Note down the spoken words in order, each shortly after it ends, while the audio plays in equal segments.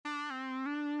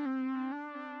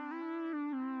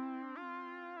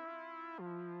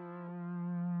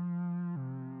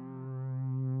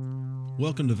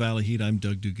Welcome to Valley Heat. I'm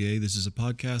Doug Duguay. This is a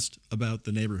podcast about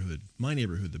the neighborhood, my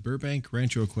neighborhood, the Burbank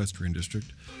Rancho Equestrian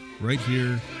District, right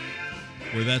here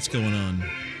where that's going on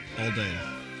all day,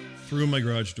 through my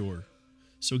garage door.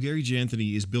 So Gary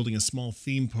Janthony is building a small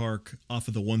theme park off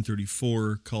of the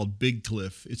 134 called Big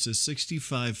Cliff. It's a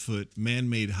 65-foot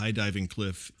man-made high-diving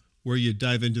cliff where you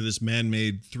dive into this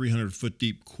man-made 300-foot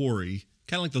deep quarry,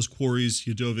 kind of like those quarries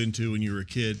you dove into when you were a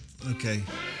kid. Okay.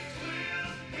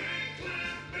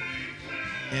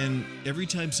 And every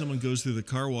time someone goes through the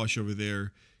car wash over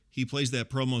there, he plays that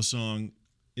promo song.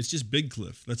 It's just Big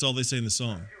Cliff. That's all they say in the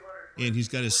song. And he's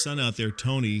got his son out there,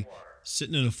 Tony,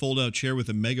 sitting in a fold-out chair with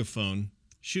a megaphone,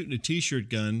 shooting a T-shirt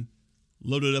gun,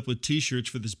 loaded up with T-shirts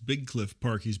for this Big Cliff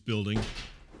park he's building.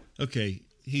 Okay,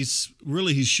 he's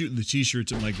shooting the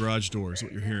T-shirts at my garage door is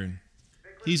what you're hearing.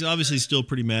 He's obviously still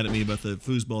pretty mad at me about the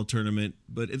foosball tournament,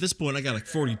 but at this point, I got like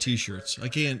 40 T-shirts. I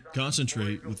can't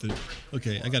concentrate with it.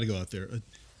 Okay, I got to go out there.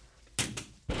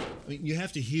 I mean, you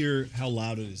have to hear how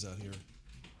loud it is out here.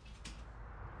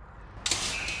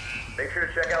 Make sure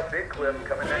to check out Big Cliff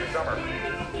coming next summer.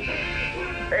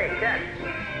 Hey, catch!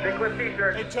 Big Cliff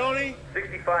T-shirt. Hey, Tony.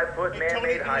 65-foot man-made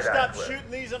Tony, can high you dive stop cliff.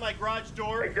 shooting these on my garage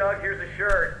door? Hey, Doug, here's a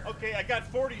shirt. Okay, I got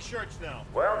 40 shirts now.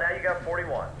 Well, now you got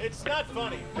 41. It's not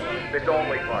funny. It's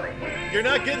only funny. You're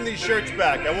not getting these shirts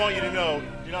back. I want you to know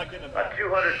you're not getting them A back.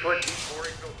 200-foot deep quarry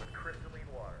filled with crystalline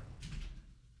water.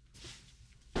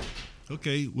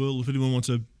 Okay, well, if anyone wants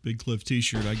a Big Cliff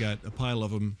T-shirt, I got a pile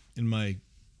of them in my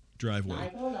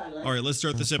driveway. All right, let's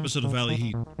start this episode of Valley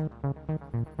Heat.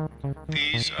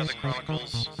 These are the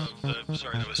chronicles of the...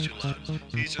 Sorry, that was too loud.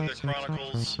 These are the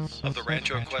chronicles of the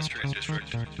Rancho Equestrian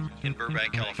District in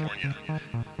Burbank, California.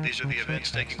 These are the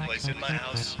events taking place in my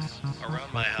house,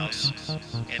 around my house,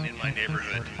 and in my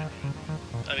neighborhood.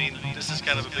 I mean, this is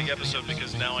kind of a big episode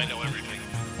because now I know everything.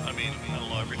 I mean, I don't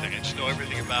know everything. I just know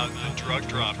everything about the drug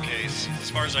drop case.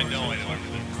 As far as I know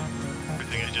everything.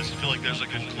 I just feel like there's a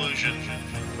conclusion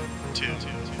to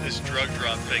this drug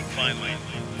drop thing finally.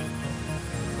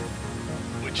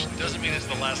 Which doesn't mean it's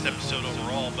the last episode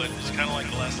overall, but it's kind of like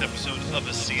the last episode of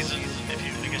a season,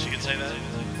 I guess you could say that.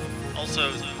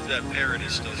 Also, that parrot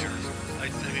is still here. I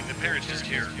mean, the parrot's just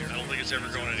here. I don't think it's ever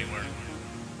going anywhere.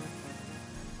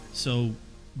 So,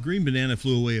 Green Banana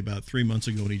flew away about 3 months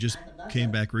ago, and he just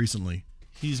came back recently.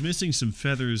 He's missing some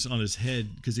feathers on his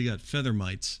head because he got feather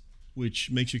mites, which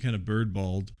makes you kind of bird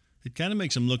bald. It kind of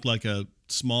makes him look like a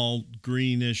small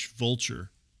greenish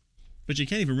vulture. But you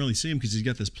can't even really see him because he's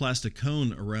got this plastic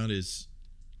cone around his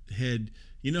head.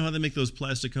 You know how they make those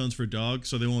plastic cones for dogs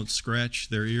so they won't scratch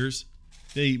their ears?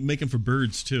 They make them for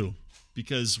birds too.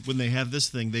 Because when they have this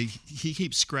thing, he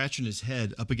keeps scratching his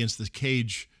head up against the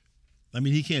cage. I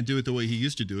mean, he can't do it the way he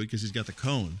used to do it because he's got the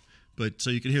cone. But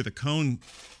so you can hear the cone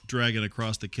dragging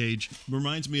across the cage.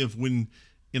 Reminds me of when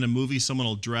in a movie someone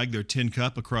will drag their tin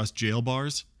cup across jail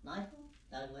bars.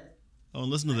 Oh,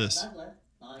 and listen to this.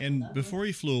 And before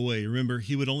he flew away, remember,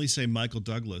 he would only say Michael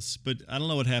Douglas. But I don't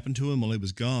know what happened to him while he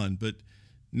was gone. But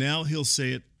now he'll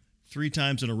say it 3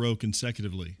 times in a row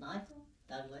consecutively. Michael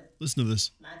Douglas. Listen to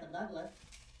this. Michael Douglas.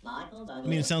 Michael Douglas. I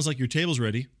mean, it sounds like your table's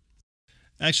ready.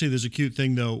 Actually, there's a cute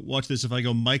thing, though. Watch this. If I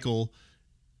go Michael,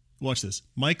 watch this.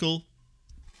 Michael.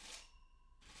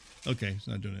 Okay, it's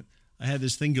not doing it. I had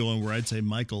this thing going where I'd say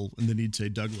Michael, and then he'd say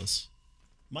Douglas.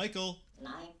 Michael.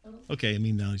 Michael. Okay, I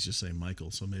mean, now he's just saying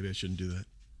Michael, so maybe I shouldn't do that.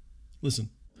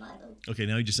 Listen. Michael. Okay,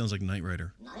 now he just sounds like Knight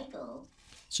Rider. Michael.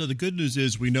 So the good news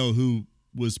is we know who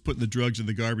was putting the drugs in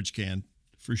the garbage can,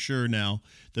 for sure now.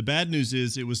 The bad news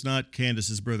is it was not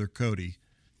Candace's brother, Cody.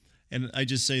 And I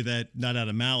just say that not out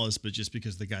of malice, but just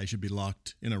because the guy should be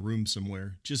locked in a room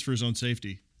somewhere, just for his own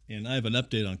safety. And I have an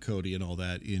update on Cody and all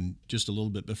that in just a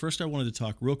little bit. But first I wanted to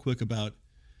talk real quick about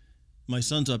my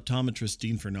son's optometrist,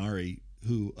 Dean Fernari,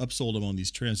 who upsold him on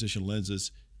these transition lenses.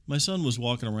 My son was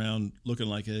walking around looking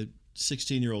like a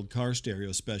 16-year-old car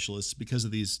stereo specialist because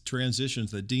of these transitions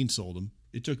that Dean sold him.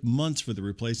 It took months for the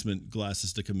replacement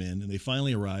glasses to come in, and they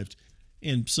finally arrived.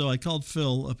 And so I called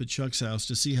Phil up at Chuck's house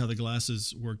to see how the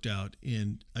glasses worked out,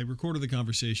 and I recorded the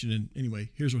conversation, and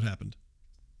anyway, here's what happened.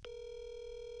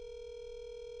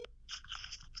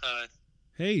 Hi.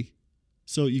 Hey,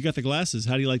 so you got the glasses.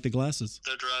 How do you like the glasses?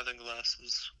 They're driving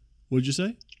glasses. What'd you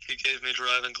say? He gave me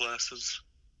driving glasses.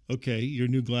 Okay, your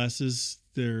new glasses,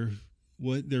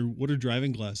 what are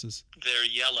driving glasses? They're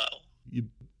yellow. You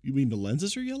mean the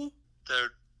lenses are yellow? They're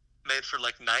made for,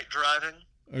 like, night driving.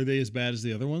 Are they as bad as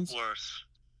the other ones? Worse.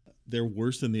 They're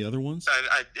worse than the other ones?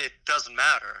 It doesn't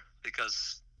matter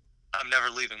because I'm never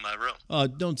leaving my room.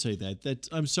 Don't say that.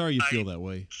 I'm sorry you feel that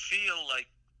way. Feel like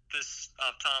this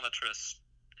optometrist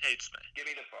hates me. Give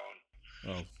me the phone.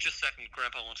 Oh. Just a second,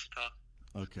 Grandpa wants to talk.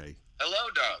 Okay. Hello,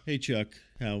 Doug. Hey, Chuck.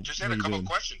 Just how had a you couple doing?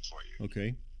 questions for you.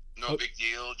 Okay. No Oh. big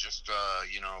deal. Just,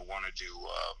 wanted to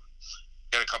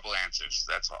get a couple answers.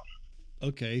 That's all.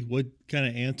 Okay. What kind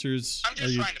of answers I'm are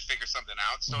just you? trying to figure something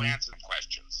out, so Mhm. answer the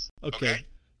questions. Okay.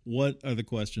 What are the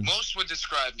questions? Most would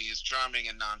describe me as charming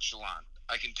and nonchalant.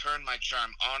 I can turn my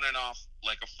charm on and off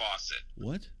like a faucet.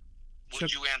 What? Would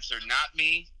Chuck, you answer not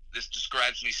me? This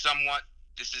describes me somewhat.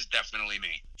 This is definitely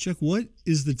me. Chuck, what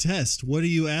is the test? What are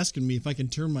you asking me? If I can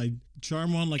turn my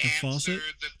charm on like a faucet?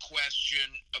 Answer the question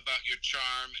about your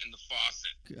charm and the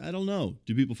faucet. I don't know.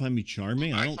 Do people find me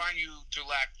charming? I I don't. find you to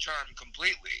lack charm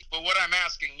completely. But what I'm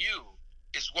asking you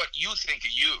is what you think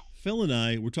of you. Phil and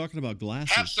I were talking about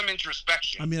glasses. Have some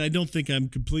introspection. I mean, I don't think I'm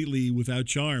completely without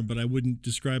charm, but I wouldn't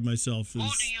describe myself as. Who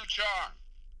do you charm?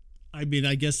 I mean,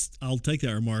 I guess I'll take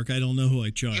that remark. I don't know who I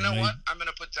charm. You know what? I'm going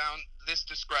to put down, this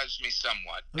describes me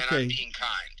somewhat, and Okay. I'm being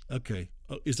kind. Okay.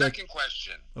 Oh, is that Second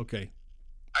question. okay?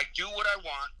 I do what I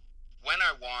want, when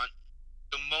I want,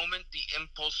 the moment the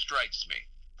impulse strikes me,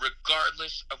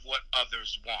 regardless of what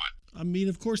others want. I mean,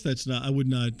 of course, that's not. I would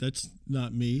not. That's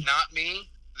not me. Not me.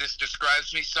 This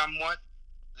describes me somewhat.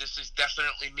 This is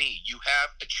definitely me. You have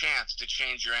a chance to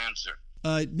change your answer.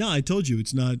 No, I told you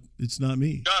it's not. It's not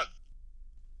me. Doug,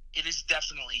 it is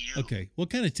definitely you. Okay. What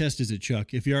kind of test is it,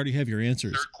 Chuck? If you already have your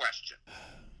answers. Third question.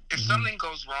 If Mm-hmm. something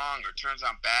goes wrong or turns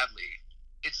out badly,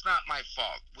 it's not my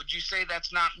fault. Would you say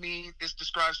that's not me, this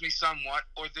describes me somewhat,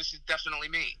 or this is definitely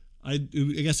me? I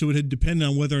guess it would depend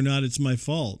on whether or not it's my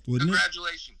fault, wouldn't it?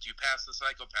 Congratulations, you passed the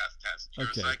psychopath test. You're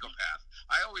Okay. a psychopath.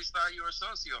 I always thought you were a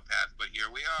sociopath, but here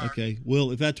we are. Okay.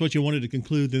 Well, if that's what you wanted to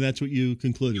conclude, then that's what you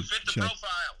concluded, You fit the Chuck.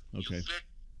 profile. Okay. You fit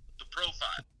the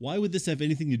profile. Why would this have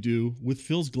anything to do with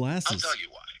Phil's glasses? I'll tell you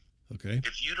why. Okay.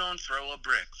 If you don't throw a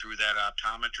brick through that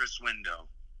optometrist window,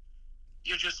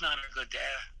 you're just not a good dad.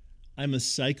 I'm a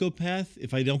psychopath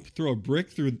if I don't throw a brick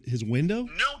through his window?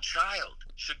 No child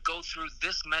should go through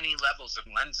this many levels of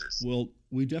lenses. Well,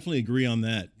 we definitely agree on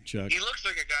that, Chuck. He looks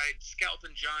like a guy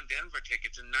scalping John Denver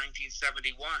tickets in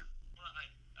 1971. Well,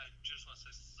 I just want to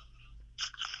say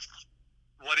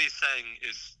something. What he's saying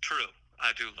is true.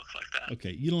 I do look like that.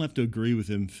 Okay, you don't have to agree with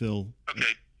him, Phil.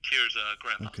 Okay, here's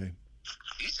Grandma. Okay.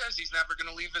 He says he's never going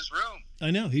to leave his room.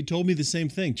 I know. He told me the same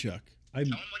thing, Chuck. I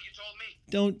Tell him what you told me.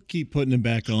 don't keep putting him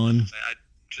back on. I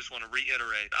just want to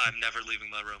reiterate, I'm never leaving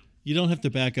my room. You don't have to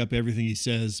back up everything he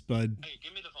says, bud. Hey,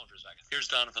 give me the phone for a second. Here's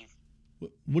Donovan.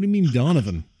 What do you mean,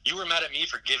 Donovan? You were mad at me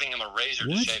for giving him a razor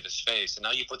What? to shave his face, and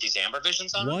now you put these amber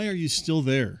visions on him? Why are you still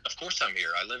there? Of course I'm here.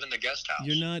 I live in the guest house.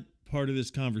 You're not part of this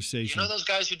You conversation. know those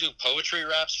guys who do poetry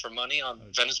raps for money on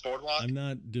Venice Boardwalk? I'm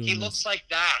not doing He this. looks like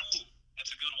that.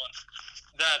 That's a good one.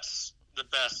 That's the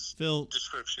best Phil,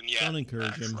 description yet. don't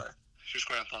encourage him. actually. Here's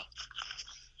Grandpa.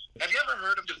 Have you ever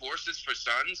heard of divorces for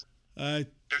sons? There's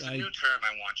a new term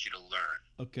I want you to learn.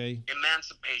 Okay.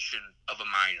 Emancipation of a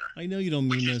minor. I know you don't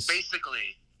Which mean is this.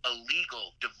 basically a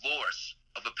legal divorce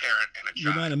of a parent and a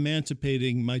You're child. not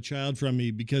emancipating my child from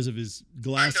me because of his I'm done.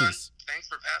 glasses. Thanks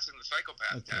for passing the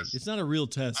psychopath Okay. test. It's not a real I'll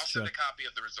test, send a Chuck. copy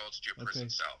of the results to your prison Okay.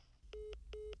 cell.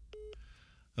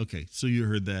 Okay, so you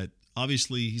heard that.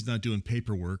 Obviously, he's not doing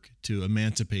paperwork to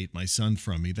emancipate my son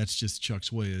from me. That's just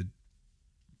Chuck's way of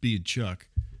being Chuck.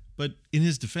 But in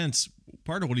his defense,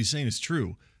 part of what he's saying is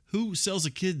true. Who sells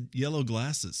a kid yellow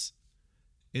glasses?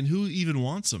 And who even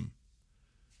wants them?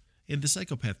 And the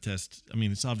psychopath test, I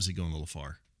mean, it's obviously going a little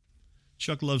far.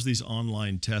 Chuck loves these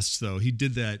online tests, though. He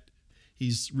did that.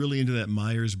 He's really into that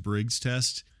Myers-Briggs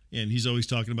test. And he's always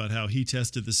talking about how he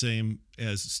tested the same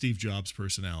as Steve Jobs'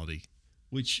 personality.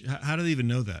 Which, how do they even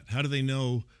know that? How do they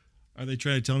know? Are they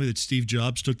trying to tell me that Steve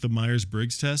Jobs took the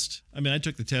Myers-Briggs test? I mean, I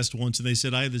took the test once and they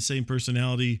said I had the same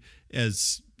personality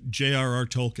as J.R.R.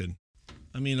 Tolkien.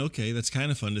 I mean, okay, that's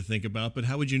kind of fun to think about, but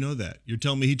how would you know that? You're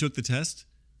telling me he took the test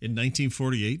in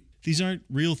 1948? These aren't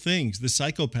real things. The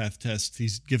psychopath test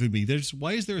he's giving me,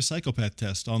 why is there a psychopath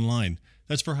test online?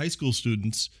 That's for high school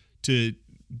students to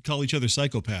call each other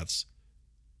psychopaths.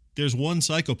 There's one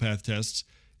psychopath test,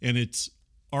 and it's,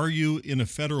 are you in a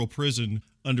federal prison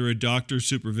under a doctor's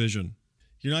supervision?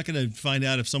 You're not going to find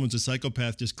out if someone's a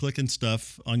psychopath just clicking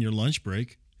stuff on your lunch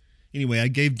break. Anyway, I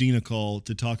gave Dean a call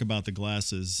to talk about the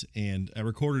glasses, and I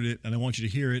recorded it, and I want you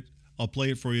to hear it. I'll play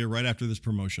it for you right after this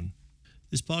promotion.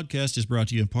 This podcast is brought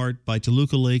to you in part by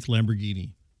Toluca Lake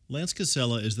Lamborghini. Lance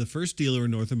Casella is the first dealer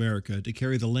in North America to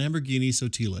carry the Lamborghini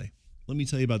Sotile. Let me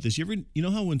tell you about this. You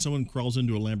know how when someone crawls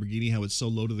into a Lamborghini, how it's so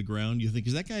low to the ground? You think,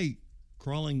 is that guy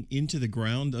crawling into the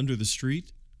ground under the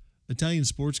street? Italian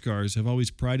sports cars have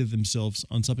always prided themselves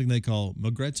on something they call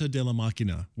magrezza della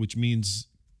macchina, which means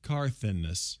car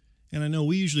thinness. And I know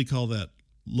we usually call that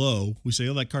low. We say,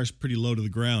 oh, that car's pretty low to the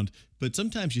ground. But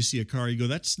sometimes you see a car, you go,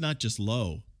 that's not just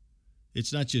low.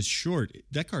 It's not just short.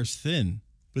 That car's thin.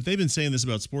 But they've been saying this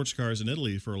about sports cars in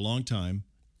Italy for a long time.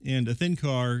 And a thin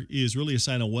car is really a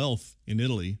sign of wealth in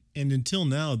Italy. And until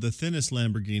now, the thinnest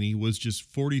Lamborghini was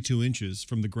just 42 inches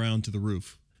from the ground to the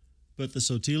roof. But the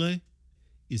Sottile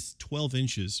is 12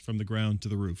 inches from the ground to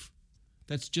the roof.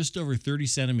 That's just over 30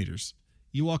 centimeters.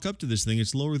 You walk up to this thing,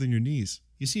 it's lower than your knees.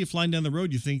 You see it flying down the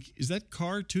road, you think, is that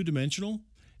car two-dimensional?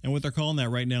 And what they're calling that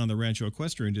right now in the Rancho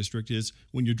Equestrian District is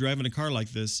when you're driving a car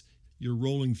like this, you're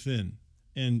rolling thin.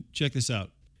 And check this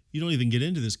out. You don't even get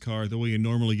into this car the way you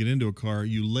normally get into a car.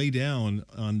 You lay down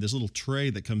on this little tray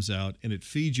that comes out, and it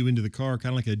feeds you into the car,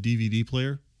 kind of like a DVD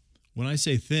player. When I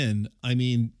say thin, I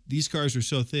mean these cars are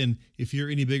so thin, if you're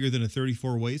any bigger than a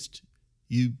 34 waist,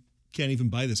 you can't even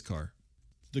buy this car.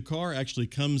 The car actually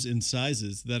comes in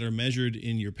sizes that are measured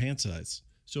in your pant size.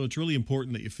 So it's really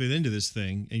important that you fit into this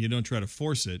thing and you don't try to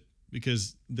force it,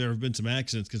 because there have been some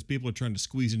accidents because people are trying to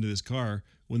squeeze into this car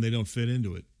when they don't fit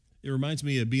into it. It reminds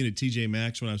me of being at TJ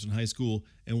Maxx when I was in high school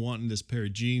and wanting this pair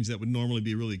of jeans that would normally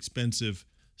be really expensive.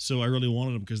 So I really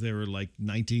wanted them because they were like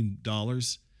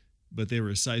 $19, but they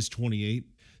were a size 28.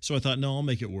 So I thought, no, I'll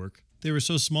make it work. They were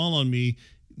so small on me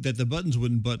that the buttons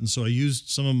wouldn't button, so I used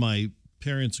some of my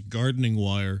parents' gardening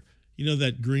wire. You know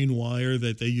that green wire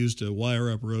that they used to wire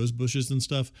up rose bushes and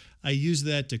stuff? I used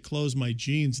that to close my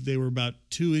jeans. They were about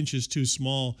 2 inches too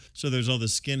small, so there's all the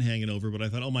skin hanging over, but I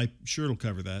thought, oh, my shirt will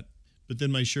cover that. But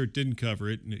then my shirt didn't cover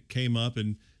it, and it came up,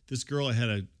 and this girl I had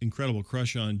an incredible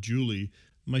crush on, Julie,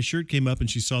 my shirt came up, and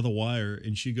she saw the wire,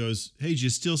 and she goes, hey, did you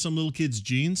steal some little kid's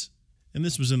jeans? And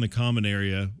this was in the common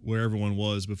area where everyone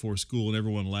was before school, and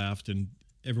everyone laughed, and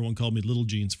everyone called me Little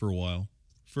Jeans for a while.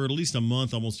 For at least a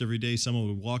month, almost every day, someone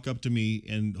would walk up to me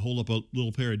and hold up a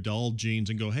little pair of doll jeans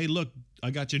and go, hey, look,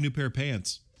 I got you a new pair of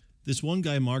pants. This one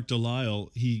guy, Mark Delisle,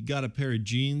 he got a pair of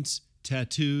jeans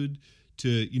tattooed to,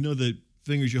 you know, the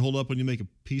fingers you hold up when you make a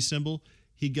peace symbol?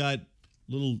 He got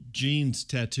little jeans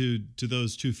tattooed to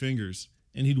those two fingers.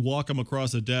 And he'd walk them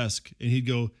across a desk and he'd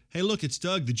go, hey, look, it's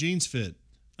Doug, the jeans fit.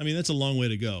 I mean, that's a long way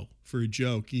to go for a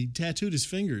joke. He tattooed his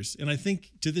fingers. And I think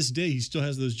to this day, he still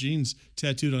has those jeans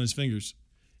tattooed on his fingers.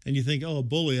 And you think, oh, a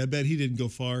bully, I bet he didn't go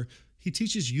far. He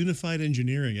teaches unified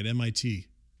engineering at MIT.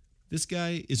 This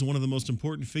guy is one of the most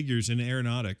important figures in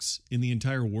aeronautics in the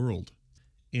entire world.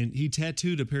 And he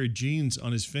tattooed a pair of jeans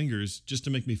on his fingers just to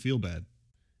make me feel bad.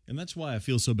 And that's why I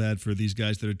feel so bad for these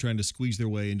guys that are trying to squeeze their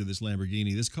way into this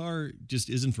Lamborghini. This car just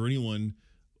isn't for anyone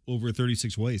over a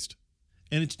 36 waist.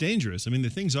 And it's dangerous. I mean, the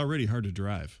thing's already hard to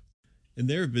drive. And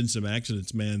there have been some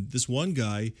accidents, man. This one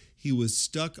guy, he was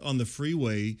stuck on the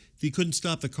freeway. He couldn't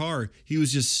stop the car. He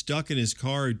was just stuck in his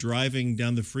car driving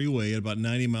down the freeway at about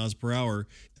 90 miles per hour.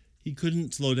 He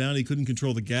couldn't slow down. He couldn't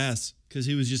control the gas because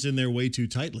he was just in there way too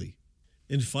tightly.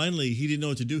 And finally, he didn't know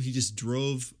what to do. He just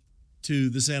drove to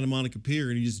the Santa Monica Pier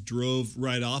and he just drove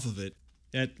right off of it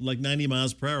at like 90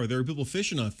 miles per hour. There were people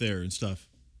fishing off there and stuff.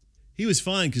 He was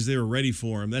fine because they were ready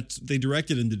for him. They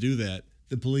directed him to do that.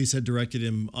 The police had directed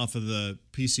him off of the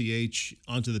PCH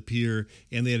onto the pier,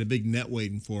 and they had a big net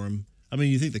waiting for him. I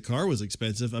mean, you think the car was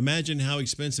expensive. Imagine how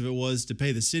expensive it was to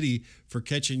pay the city for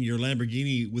catching your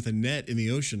Lamborghini with a net in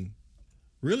the ocean.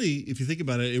 Really, if you think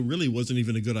about it, it really wasn't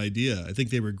even a good idea. I think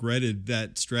they regretted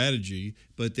that strategy,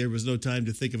 but there was no time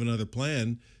to think of another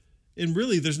plan. And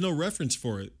really, there's no reference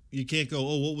for it. You can't go,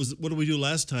 oh, what did we do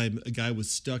last time a guy was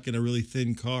stuck in a really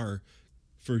thin car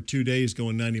for 2 days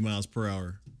going 90 miles per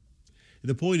hour?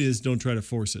 The point is, don't try to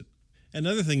force it.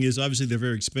 Another thing is, obviously, they're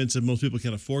very expensive. Most people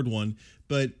can't afford one.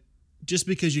 But just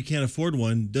because you can't afford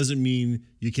one doesn't mean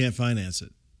you can't finance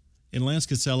it. And Lance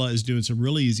Casella is doing some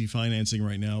really easy financing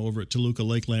right now over at Toluca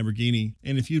Lake Lamborghini.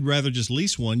 And if you'd rather just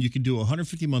lease one, you could do a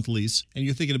 150-month lease. And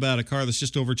you're thinking about a car that's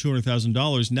just over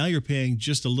 $200,000. Now you're paying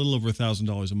just a little over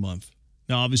 $1,000 a month.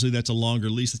 Now, obviously, that's a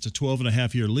longer lease. It's a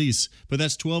 12-and-a-half-year lease. But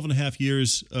that's 12.5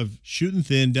 years of shooting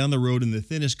thin down the road in the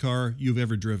thinnest car you've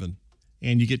ever driven.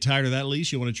 And you get tired of that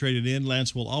lease, you want to trade it in,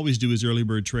 Lance will always do his early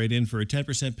bird trade-in for a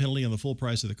 10% penalty on the full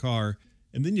price of the car.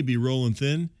 And then you'll be rolling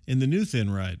thin in the new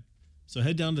thin ride. So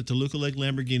head down to Toluca Lake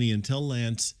Lamborghini and tell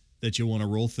Lance that you want to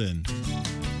roll thin.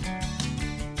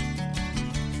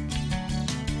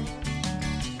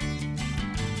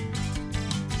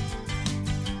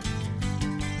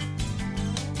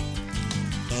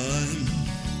 I'm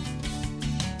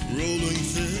rolling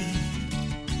thin.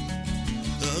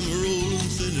 I'm rolling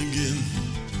thin again.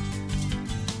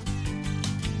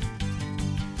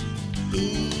 Ooh,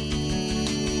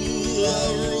 I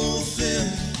roll thin.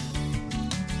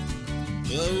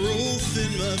 I roll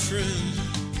thin, my friend.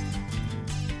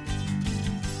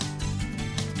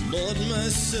 Bought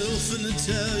myself an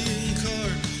Italian car,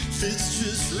 fits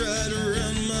just right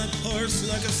around my parts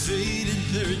like a faded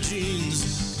pair of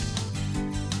jeans.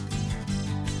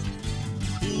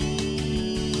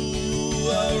 Ooh,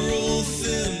 I roll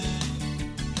thin,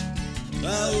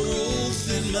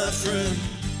 my friend.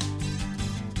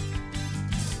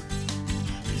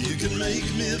 You can make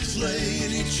me play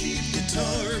any cheap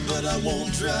guitar, but I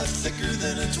won't drive thicker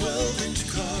than a 12-inch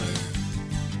car.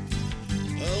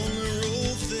 I only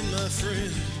roll thin, my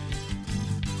friend.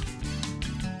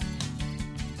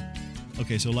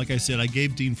 Okay, so like I said, I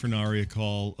gave Dean Furnari a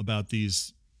call about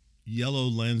these yellow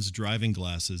lens driving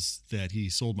glasses that he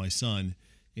sold my son.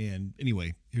 And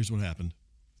anyway, here's what happened.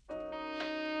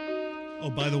 Oh,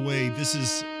 by the way,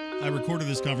 I recorded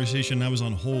this conversation. I was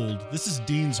on hold. This is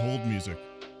Dean's hold music.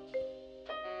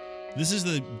 This is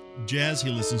the jazz he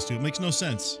listens to. It makes no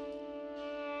sense.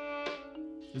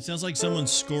 It sounds like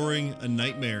someone's scoring a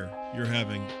nightmare you're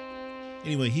having.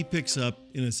 Anyway, he picks up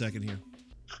in a second here.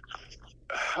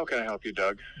 How can I help you,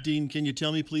 Doug? Dean, can you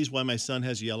tell me, please, why my son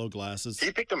has yellow glasses?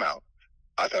 He picked them out.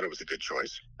 I thought it was a good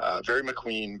choice. Very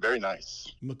McQueen, very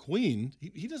nice. McQueen?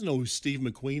 He doesn't know who Steve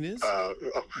McQueen is.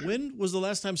 When was the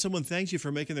last time someone thanked you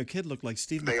for making their kid look like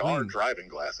Steve McQueen? They are driving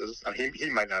glasses. I mean, he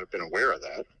might not have been aware of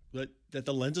that. But that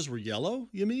the lenses were yellow,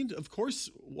 you mean? Of course.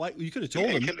 Why? You could have told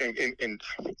him.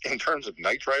 In terms of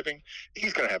night driving,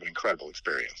 he's going to have an incredible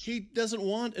experience. He doesn't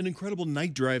want an incredible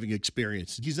night driving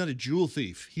experience. He's not a jewel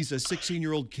thief. He's a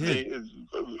 16-year-old kid.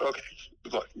 Okay,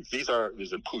 look, these are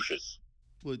Porsches.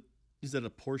 What? Is that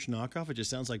a Porsche knockoff? It just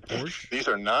sounds like Porsche. These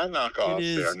are not knockoffs. It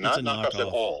is. They are not It's a knockoffs knockoff.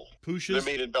 at all. Porsches? They're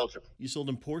made in Belgium. You sold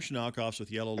him Porsche knockoffs with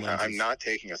yellow lenses. I'm not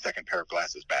taking a second pair of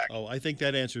glasses back. Oh, I think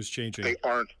that answer is changing. They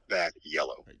aren't that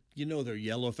yellow. You know they're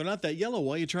yellow. If they're not that yellow,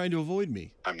 why are you trying to avoid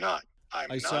me? I'm not.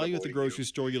 I saw you at the grocery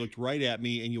store. You looked right at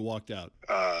me and you walked out.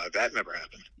 That never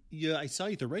happened. Yeah, I saw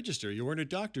you at the register. You're wearing a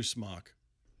doctor's smock.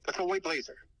 That's a white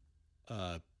blazer.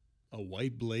 A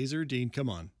white blazer? Dean, come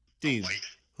on. Dean, White.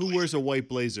 who wears a white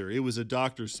blazer? It was a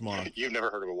doctor's smock. You've never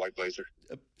heard of a white blazer?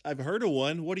 I've heard of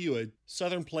one. What are you, a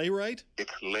Southern playwright?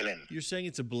 It's linen. You're saying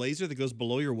it's a blazer that goes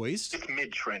below your waist? It's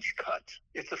mid-trench cut.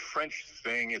 It's a French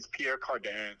thing. It's Pierre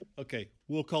Cardin. Okay,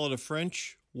 we'll call it a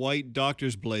French white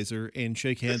doctor's blazer and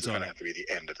shake This hands is on going to it. have to be the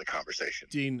end of the conversation.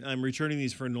 Dean, I'm returning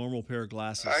these for a normal pair of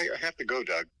glasses. I have to go,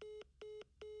 Doug.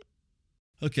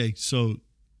 Okay, so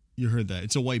you heard that.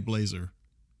 It's a white blazer.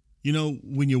 You know,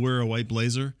 when you wear a white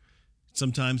blazer,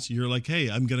 sometimes you're like,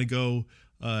 hey, I'm going to go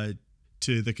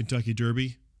to the Kentucky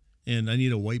Derby and I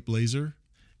need a white blazer.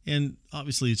 And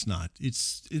obviously it's not.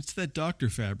 It's that doctor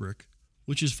fabric,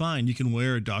 which is fine. You can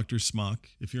wear a doctor's smock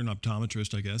if you're an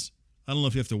optometrist, I guess. I don't know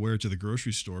if you have to wear it to the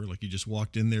grocery store, like you just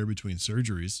walked in there between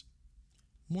surgeries.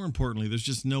 More importantly, there's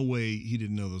just no way he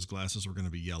didn't know those glasses were going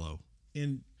to be yellow.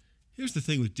 And here's the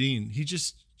thing with Dean. He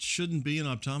just shouldn't be an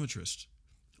optometrist.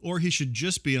 Or he should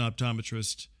just be an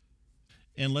optometrist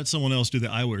and let someone else do the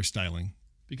eyewear styling.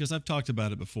 Because I've talked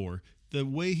about it before. The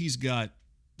way he's got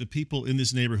the people in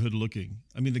this neighborhood looking,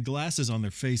 I mean, the glasses on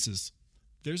their faces.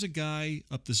 There's a guy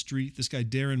up the street, this guy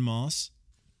Darren Moss.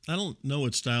 I don't know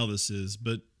what style this is,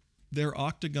 but they're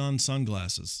octagon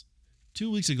sunglasses.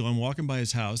 2 weeks ago, I'm walking by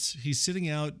his house. He's sitting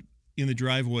out in the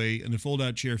driveway in a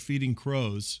fold-out chair feeding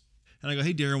crows. And I go,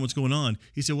 hey, Darren, what's going on?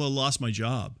 He said, well, I lost my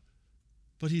job.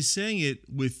 But he's saying it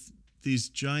with these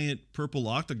giant purple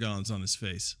octagons on his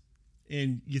face.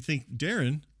 And you think,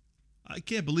 Darren, I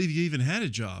can't believe you even had a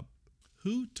job.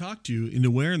 Who talked you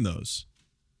into wearing those?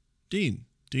 Dean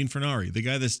Furnari, the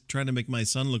guy that's trying to make my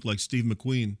son look like Steve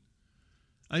McQueen.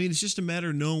 I mean, it's just a matter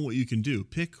of knowing what you can do.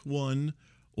 Pick one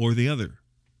or the other.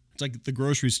 It's like the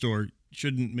grocery store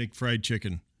shouldn't make fried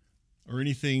chicken or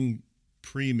anything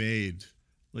pre-made,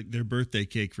 like their birthday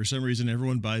cake. For some reason,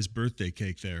 everyone buys birthday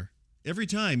cake there. Every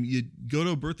time you go to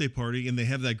a birthday party and they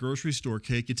have that grocery store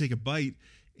cake, you take a bite,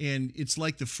 and it's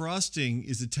like the frosting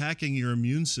is attacking your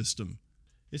immune system.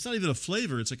 It's not even a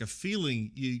flavor. It's like a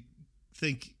feeling. You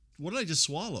think, what did I just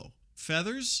swallow?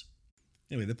 Feathers?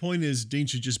 Anyway, the point is Dean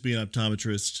should just be an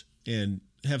optometrist and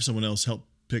have someone else help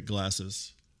pick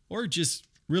glasses. Or just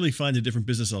really find a different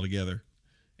business altogether.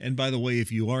 And by the way,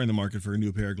 if you are in the market for a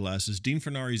new pair of glasses, Dean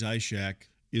Furnari's Eye Shack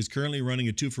is currently running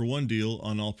a 2-for-1 deal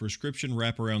on all prescription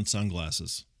wraparound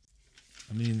sunglasses.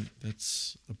 I mean,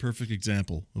 that's a perfect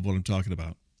example of what I'm talking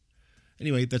about.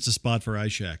 Anyway, that's a spot for Eye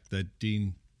Shack that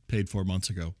Dean paid for months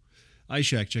ago. Eye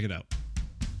Shack, check it out.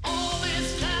 All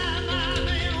this time I've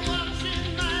been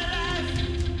watching my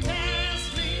life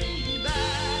pass me by.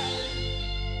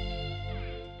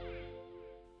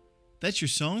 That's your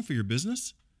song for your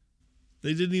business?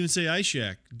 They didn't even say Eye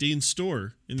Shack, Dean's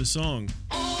store, in the song.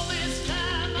 All this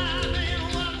time I've been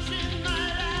watching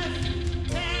my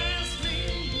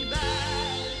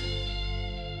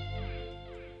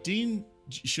Dean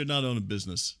should not own a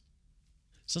business.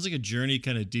 Sounds like a Journey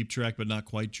kind of deep track, but not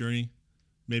quite Journey.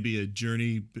 Maybe a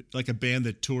Journey, like a band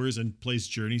that tours and plays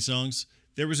Journey songs.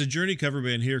 There was a Journey cover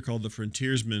band here called the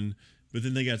Frontiersmen, but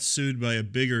then they got sued by a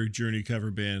bigger Journey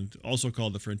cover band, also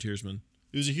called the Frontiersmen.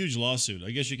 It was a huge lawsuit.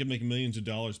 I guess you could make millions of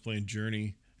dollars playing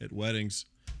Journey at weddings.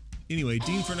 Anyway,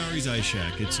 Dean Furnari's Ice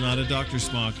Shack. It's not a Dr.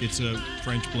 Smock, it's a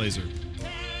French Blazer.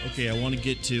 Okay, I want to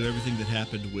get to everything that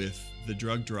happened with the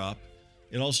drug drop.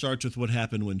 It all starts with what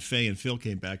happened when Faye and Phil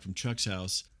came back from Chuck's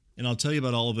house. And I'll tell you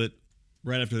about all of it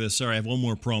right after this. Sorry, I have one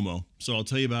more promo. So I'll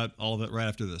tell you about all of it right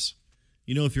after this.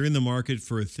 You know, if you're in the market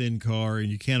for a thin car and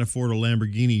you can't afford a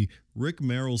Lamborghini, Rick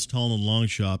Merrill's Tall and Long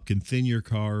Shop can thin your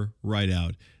car right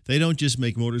out. They don't just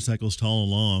make motorcycles tall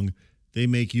and long. They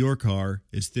make your car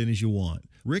as thin as you want.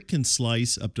 Rick can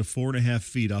slice up to 4.5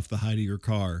 feet off the height of your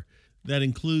car. That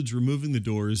includes removing the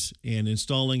doors and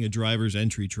installing a driver's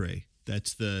entry tray.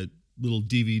 That's the little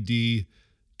DVD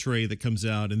tray that comes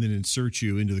out and then inserts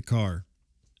you into the car.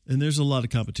 And there's a lot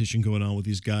of competition going on with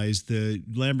these guys. The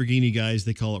Lamborghini guys,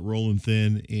 they call it rolling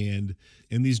thin, and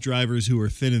these drivers who are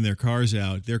thinning their cars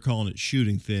out, they're calling it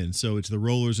shooting thin. So it's the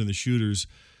rollers and the shooters.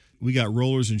 We got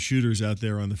rollers and shooters out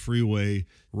there on the freeway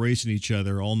racing each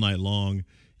other all night long.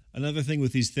 Another thing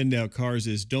with these thinned out cars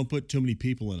is don't put too many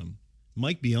people in them.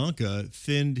 Mike Bianca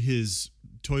thinned his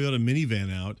Toyota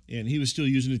minivan out, and he was still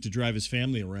using it to drive his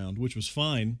family around, which was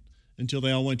fine until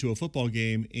they all went to a football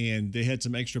game and they had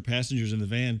some extra passengers in the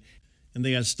van, and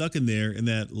they got stuck in there in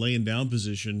that laying down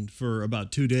position for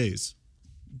about 2 days.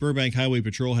 Burbank Highway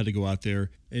Patrol had to go out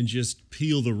there and just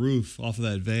peel the roof off of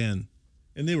that van.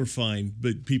 And they were fine,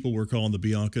 but people were calling the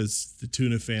Biancas the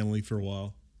tuna family for a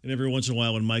while. And every once in a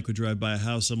while when Mike would drive by a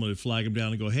house, someone would flag him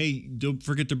down and go, hey, don't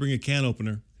forget to bring a can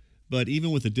opener. But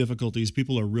even with the difficulties,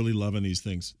 people are really loving these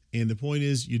things. And the point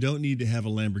is, you don't need to have a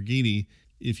Lamborghini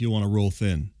if you want to roll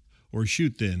thin, or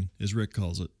shoot thin, as Rick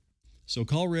calls it. So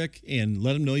call Rick and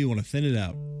let him know you want to thin it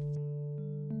out.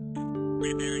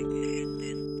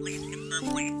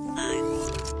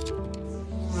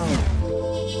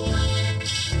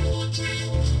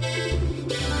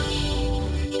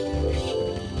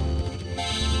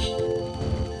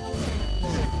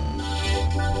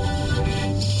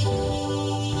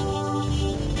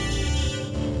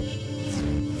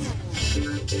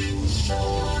 Please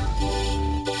confirm, please.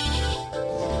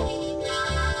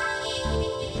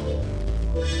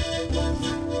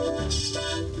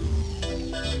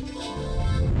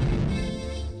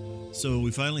 So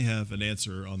we finally have an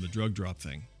answer on the drug drop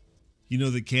thing. You know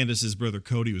that Candace's brother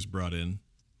Cody was brought in.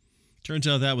 Turns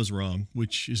out that was wrong,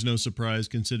 which is no surprise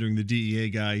considering the DEA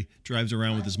guy drives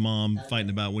around with his mom fighting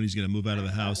about when he's going to move out of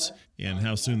the house and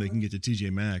how soon they can get to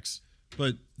TJ Maxx.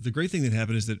 But the great thing that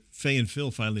happened is that Faye and Phil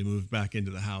finally moved back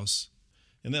into the house,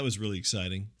 and that was really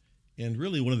exciting. And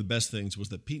really one of the best things was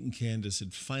that Pete and Candace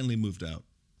had finally moved out.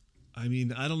 I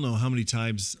mean, I don't know how many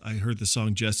times I heard the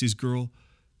song Jesse's Girl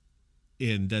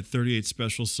and that 38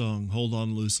 Special song, Hold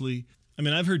On Loosely. I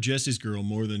mean, I've heard Jesse's Girl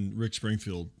more than Rick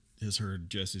Springfield has heard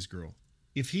Jesse's Girl.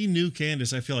 If he knew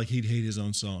Candace, I feel like he'd hate his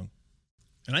own song.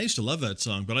 And I used to love that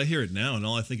song, but I hear it now, and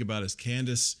all I think about is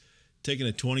Candace taking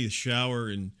a 20th shower,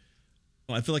 and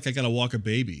I feel like I got to walk a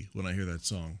baby when I hear that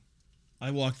song.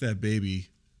 I walk that baby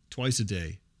twice a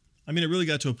day. I mean, it really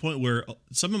got to a point where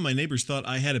some of my neighbors thought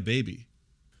I had a baby.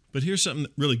 But here's something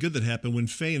really good that happened. When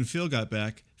Faye and Phil got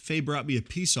back, Faye brought me a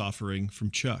peace offering from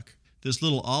Chuck. This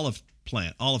little olive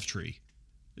tree.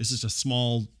 This is a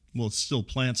small, well, it's still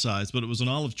plant size, but it was an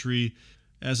olive tree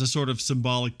as a sort of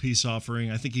symbolic peace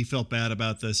offering. I think he felt bad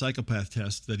about the psychopath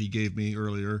test that he gave me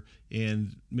earlier,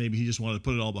 and maybe he just wanted to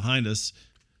put it all behind us.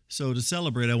 So to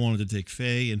celebrate, I wanted to take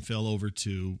Faye and Phil over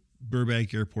to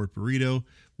Burbank Airport Burrito,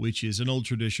 which is an old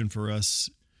tradition for us.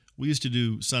 We used to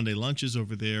do Sunday lunches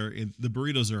over there, and the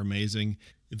burritos are amazing.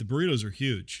 The burritos are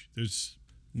huge. There's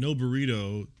no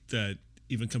burrito that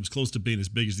even comes close to being as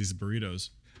big as these burritos.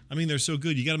 I mean, they're so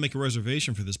good. You got to make a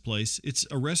reservation for this place. It's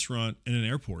a restaurant in an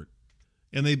airport.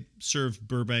 And they serve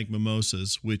Burbank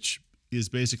mimosas, which is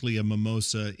basically a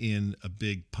mimosa in a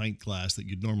big pint glass that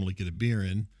you'd normally get a beer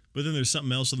in. But then there's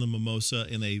something else in the mimosa,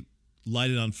 and they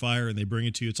light it on fire and they bring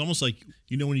it to you. It's almost like,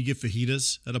 you know, when you get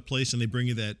fajitas at a place and they bring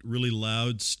you that really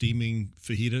loud steaming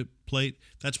fajita plate.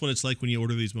 That's what it's like when you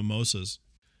order these mimosas.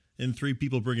 And 3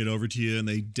 people bring it over to you and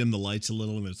they dim the lights a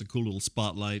little and there's a cool little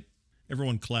spotlight.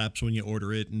 Everyone claps when you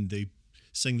order it and they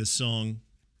sing this song.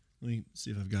 Let me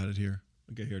see if I've got it here.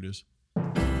 Okay, here it is.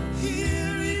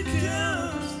 Here it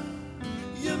comes,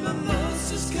 your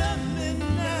mimosa's coming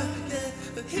now. Yeah.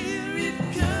 Here it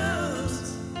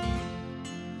comes.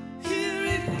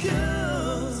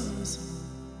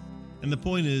 And And the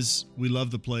point is, we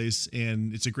love the place,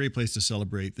 and it's a great place to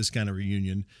celebrate this kind of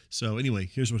reunion. So anyway,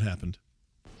 here's what happened.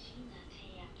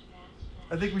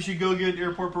 I think we should go get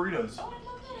airport burritos. Oh, I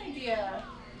love that idea.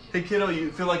 Hey, kiddo, you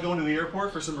feel like going to the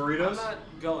airport for some burritos? I'm not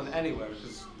going anywhere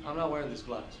because I'm not wearing these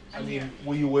gloves. I mean,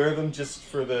 will you wear them just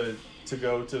for to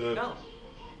go to the... No.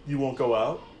 You won't go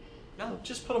out? No.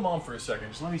 Just put them on for a second.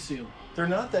 Just let me see them. They're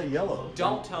not that yellow.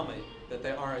 Don't tell me that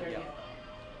they aren't yellow.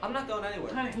 I'm not going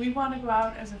anywhere. Honey, we want to go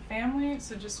out as a family,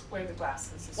 so just wear the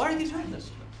glasses. Why are you doing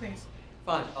this? Please.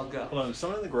 Fine, I'll go. Hold on, is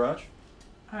someone in the garage?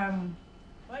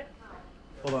 What?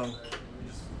 Hold on.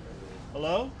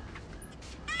 Hello?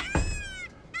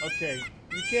 Okay,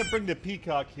 you can't bring the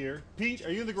peacock here. Pete,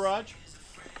 are you in the garage?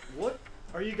 What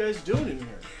are you guys doing in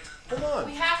here? Hold on.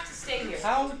 We have to stay here.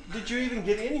 How did you even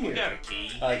get in here? We got a key.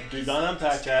 Do not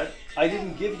unpack that. I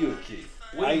didn't give you a key.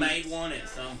 We made one at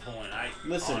some point.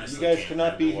 Listen, you guys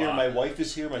cannot be here. My wife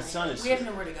is here. My son is We here. have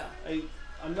nowhere to go.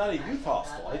 I'm not a youth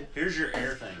hostel. Here's your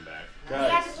air thing back. Guys.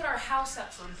 We had to put our house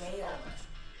up for bail.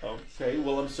 Okay,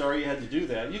 well, I'm sorry you had to do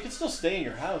that. You can still stay in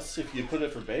your house if you put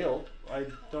it for bail. I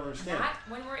don't understand. Not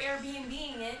when we're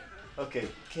Airbnb-ing it. Okay,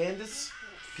 Candace,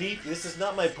 Pete, this is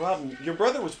not my problem. Your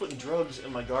brother was putting drugs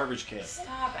in my garbage can.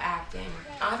 Stop acting.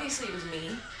 Obviously it was me.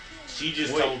 She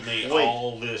just told me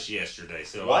all this yesterday,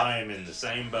 so What? I am in the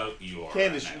same boat you are.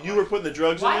 Candace, right now. you were putting the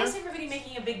drugs in Why there? is everybody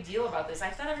making a big deal about this? I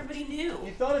thought everybody knew.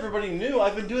 You thought everybody knew.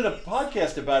 I've been doing a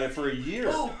podcast about it for a year.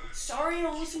 Oh, sorry I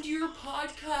don't listen to your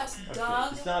podcast, Okay,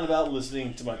 dog. it's not about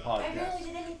listening to my I podcast. barely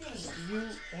did anything. Do you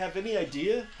have any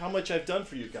idea how much I've done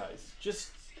for you guys? Just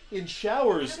in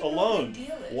showers I don't know what alone. the big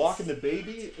deal is. Walking the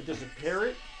baby, there's a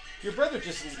parrot. Your brother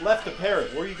just left the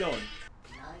parrot. Where are you going?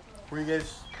 Where are you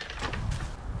guys?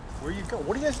 Where are you going?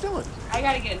 What are you guys doing? I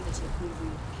gotta get in the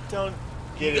jacuzzi. Don't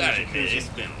get in the jacuzzi. It's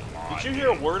been a lot. Did you hear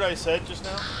a word I said just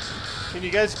now? Can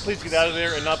you guys please get out of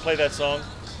there and not play that song?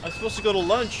 I'm supposed to go to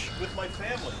lunch with my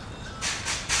family.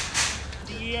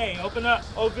 DEA, open up.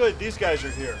 Oh, good. These guys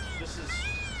are here. This is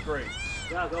great.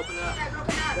 Doug, open up.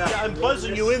 Yeah, I'm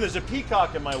buzzing you in. There's a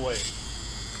peacock in my way.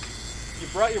 You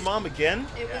brought your mom again?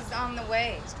 It was on the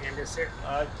way. Is Candace here?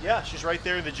 Yeah, she's right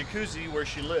there in the jacuzzi where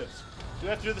she lives. Do we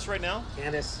have to do this right now?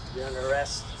 Candace, you're under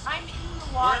arrest. I'm in the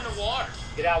We're water. in the water.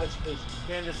 Get out of the jacuzzi.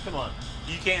 Candace, come on.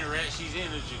 You can't arrest. She's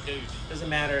in the jacuzzi. Doesn't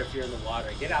matter if you're in the water.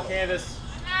 Get out of the water. Candace.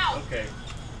 Ow. Okay.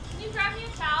 Can you grab me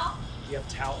a towel? You have a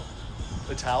towel?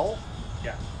 A towel?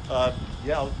 Yeah.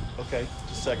 Yeah, okay.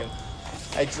 Just a second.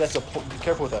 Be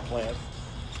careful with that plant.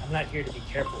 I'm not here to be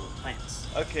careful with plants.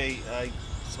 Okay,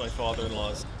 it's my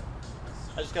father-in-law's.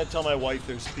 I just gotta tell my wife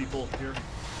there's people here.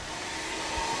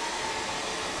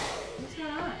 What's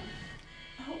going on?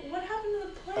 Oh, what happened to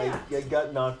the plant? I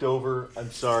got knocked over.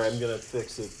 I'm sorry. I'm gonna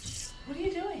fix it. What are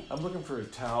you doing? I'm looking for a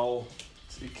towel.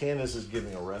 See, Candace is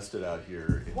getting arrested out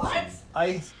here. What?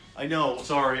 I know.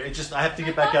 Sorry. I have to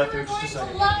get back out there just a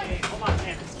second. Hey, hold on,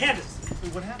 Candace. Candace!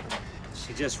 Wait, what happened?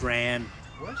 She just ran.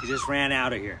 What? She just ran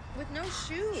out of here. With no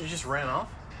shoes. She just ran off?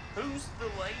 Who's the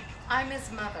lady? I'm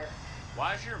his mother.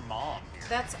 Why is your mom here?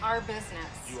 That's our business.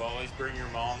 You always bring your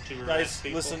mom to arrest Guys,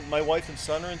 people? listen. My wife and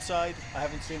son are inside. I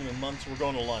haven't seen them in months. We're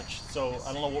going to lunch. So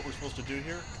I don't know what we're supposed to do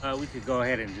here. We could go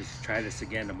ahead and just try this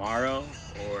again tomorrow,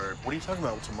 or What are you talking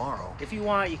about tomorrow? if you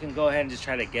want, you can go ahead and just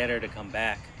try to get her to come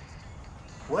back.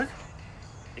 What?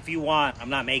 If you want, I'm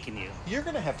not making you. You're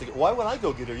gonna have to. Why would I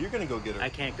go get her? You're gonna go get her. I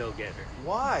can't go get her.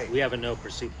 Why? We have a no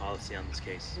pursuit policy on this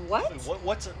case. What?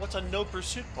 What's a no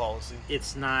pursuit policy?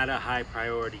 It's not a high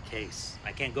priority case.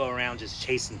 I can't go around just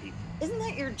chasing people. Isn't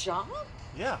that your job?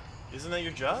 Yeah. Isn't that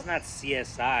your job? It's not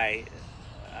CSI.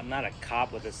 I'm not a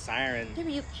cop with a siren. Yeah,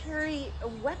 but you carry a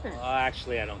weapon.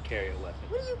 Actually, I don't carry a weapon.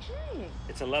 What are you carrying?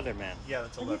 It's a Leatherman. Yeah,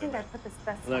 that's a Where do you think I Leatherman. put this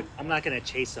vest Look, on? I'm not gonna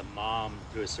chase a mom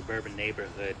through a suburban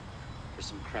neighborhood for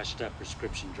some crushed up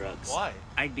prescription drugs. Why?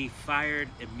 I'd be fired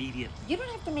immediately. You don't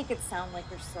have to make it sound like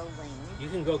you're so lame. You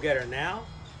can go get her now,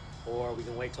 or we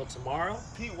can wait till tomorrow.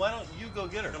 Pete, why don't you go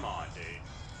get her? Come on, dude.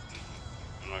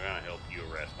 I'm not gonna help you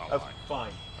arrest my wife.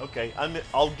 Fine. Okay.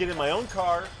 I'll get in my own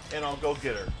car and I'll go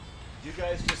get her. You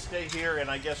guys just stay here and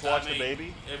I guess watch the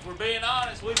baby. If we're being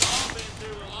honest, we've all been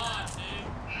through a lot,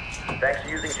 dude. Thanks for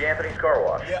using J'Anthony's Car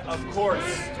Wash. Yeah, of course.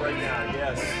 Right now,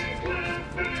 yes.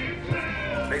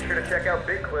 Make sure to check out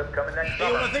Big Clip coming next Hey, you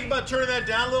summer. want to think about turning that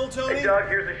down, little Tony? Hey, Doug,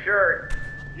 here's a shirt.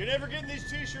 You're never getting these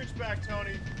t-shirts back,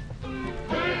 Tony.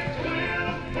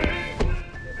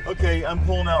 Okay, I'm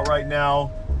pulling out right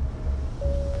now.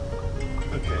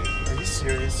 Okay, are you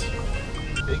serious?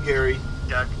 Hey, Gary.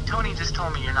 Doug, Tony just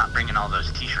told me you're not bringing all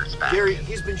those T-shirts back. Gary,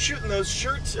 he's been shooting those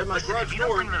shirts at my Listen, garage if you don't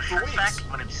door bring those for shirts weeks. back,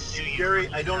 I'm gonna sue you. Gary,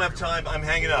 I don't have time. I'm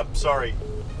hanging up. Sorry.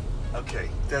 Okay,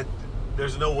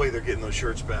 there's no way they're getting those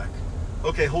shirts back.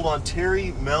 Okay, hold on.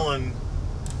 Terry Mellon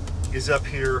is up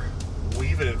here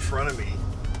weaving in front of me.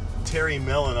 Terry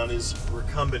Mellon on his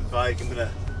recumbent bike. I'm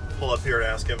gonna pull up here and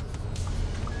ask him.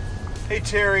 Hey,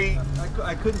 Terry.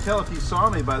 I couldn't tell if you saw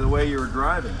me by the way you were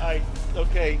driving.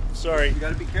 Okay, sorry. You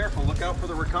gotta be careful. Look out for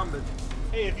the recumbent.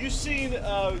 Hey, have you seen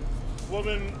a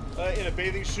woman in a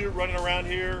bathing suit running around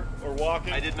here or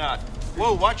walking? I did not.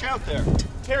 Whoa, watch out there.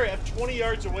 Terry, I'm 20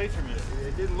 yards away from you.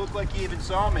 It didn't look like you even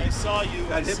saw me. I saw you.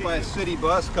 Got hit by a city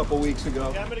bus a couple weeks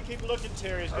ago. Yeah, I'm gonna keep looking,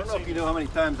 Terry. I don't know if you know how many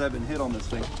times I've been hit on this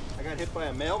thing. I got hit by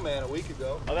a mailman a week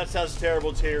ago. Oh, that sounds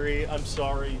terrible, Terry. I'm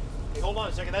sorry. Hey, hold on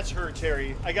a second. That's her,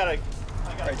 Terry. I gotta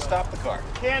All right, stop the car.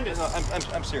 Candace. No,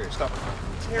 I'm serious. Stop the car.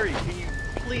 Terry, can you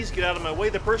please get out of my way?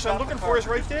 The person I'm looking for is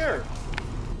right there.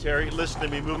 Terry, listen to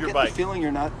me. Move your bike. I get the feeling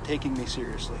you're not taking me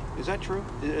seriously. Is that true?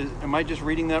 Am I just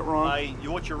reading that wrong?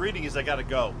 What you're reading is I gotta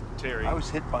go, Terry. I was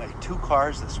hit by 2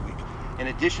 cars this week, in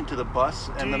addition to the bus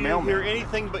and the mailman. Do you hear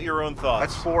anything but your own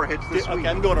thoughts? That's 4 hits this week. Okay,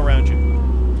 I'm going around you.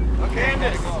 Okay,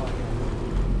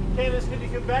 Candace, can you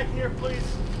come back here, please?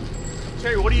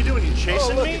 Terry, what are you doing? You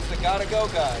chasing look, me? It's the gotta go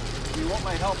guy. You want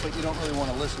my help, but you don't really want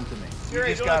to listen to me. Terry,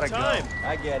 you just I don't gotta have time. go.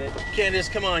 I get it. Candace,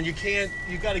 come on. You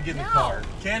gotta get in the car.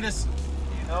 Candace.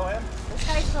 You know him? This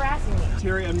guy's harassing me.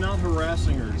 Terry, I'm not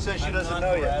harassing her. He says she doesn't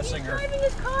know you. He's driving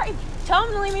his car. Tell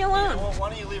him to leave me alone. Well, why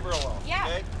don't you leave her alone? Yeah.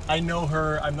 Okay? I know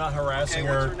her. I'm not harassing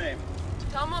her. What's her name?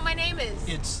 Tell him what my name is.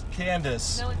 It's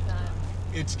Candace. No, it's not.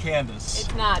 It's Candace.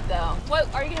 It's not, though.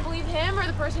 What, are you going to believe him or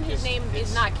the person whose name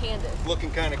is not Candace?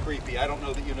 Looking kind of creepy. I don't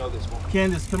know that you know this woman.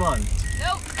 Candace, come on.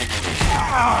 Nope.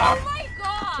 Oh my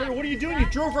God! Terry, what are you doing? You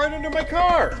drove right under my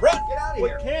car. Right, get out of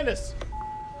here. Candace.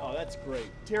 Oh, that's great.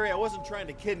 Terry, I wasn't trying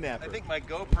to kidnap her. I think my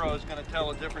GoPro is going to tell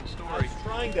a different I story. was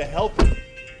trying to help her.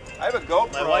 I have a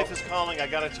GoPro. My wife is calling. I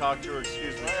gotta talk to her.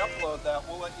 Excuse me. I upload that.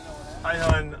 We'll let you know what Hi,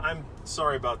 happens. hon. I'm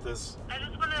sorry about this. I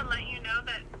just want to let you know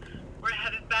that we're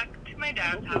headed back to my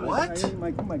dad's house. What?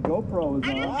 My GoPro is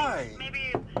on. Why?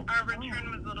 Maybe our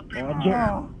return was a little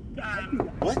premature.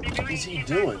 What is he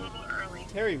doing?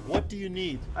 Terry, what do you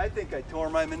need? I think I tore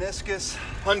my meniscus.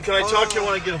 Hun, can I talk to you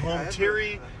when I get home?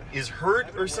 Terry is hurt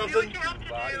or something? Do what you have to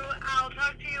do. I'll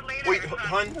talk to you later. Wait,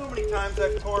 hun. You know how many times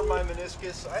I've torn my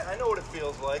meniscus? I know what it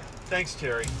feels like. Thanks,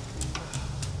 Terry.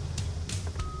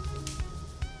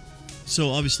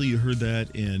 So obviously you heard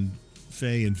that, and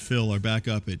Faye and Phil are back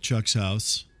up at Chuck's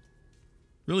house.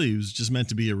 Really, it was just meant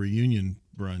to be a reunion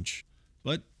brunch,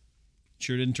 but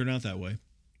sure didn't turn out that way.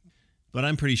 But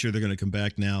I'm pretty sure they're going to come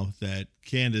back now that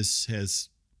Candace has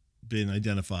been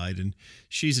identified, and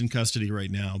she's in custody right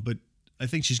now. But I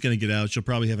think she's going to get out. She'll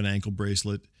probably have an ankle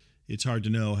bracelet. It's hard to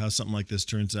know how something like this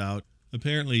turns out.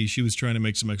 Apparently, she was trying to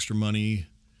make some extra money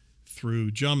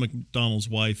through John McDonald's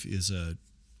wife is a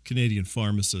Canadian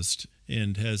pharmacist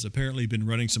and has apparently been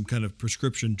running some kind of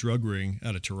prescription drug ring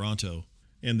out of Toronto.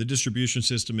 And the distribution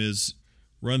system is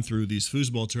run through these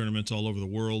foosball tournaments all over the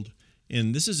world.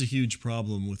 And this is a huge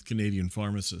problem with Canadian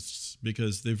pharmacists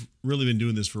because they've really been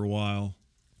doing this for a while.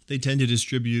 They tend to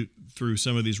distribute through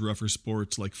some of these rougher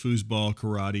sports like foosball,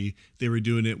 karate. They were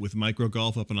doing it with micro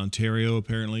golf up in Ontario,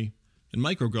 apparently. And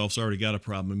micro golf's already got a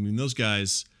problem. I mean, those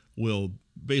guys will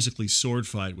basically sword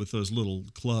fight with those little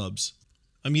clubs.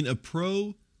 I mean, a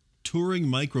pro touring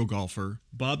micro golfer,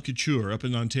 Bob Couture, up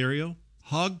in Ontario,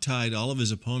 hog-tied all of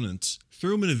his opponents,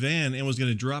 threw them in a van, and was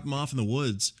going to drop them off in the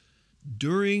woods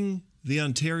during the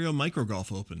Ontario Micro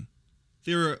Golf Open.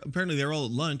 They were all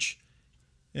at lunch,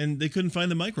 and they couldn't find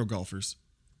the micro golfers.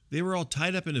 They were all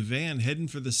tied up in a van heading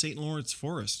for the St. Lawrence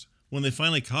Forest. When they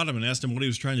finally caught him and asked him what he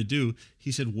was trying to do,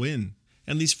 he said win.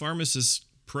 And these pharmacists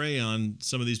prey on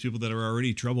some of these people that are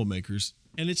already troublemakers.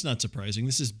 And it's not surprising.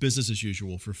 This is business as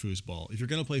usual for foosball. If you're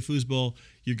going to play foosball,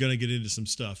 you're going to get into some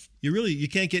stuff. You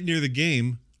can't get near the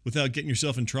game without getting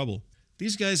yourself in trouble.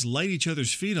 These guys light each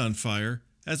other's feet on fire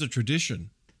as a tradition.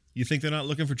 You think they're not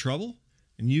looking for trouble?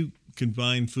 And you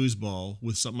combine foosball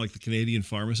with something like the Canadian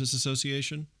Pharmacists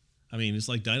Association? I mean, it's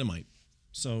like dynamite.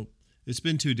 So it's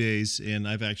been 2 days, and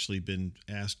I've actually been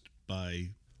asked by,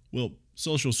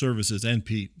 social services and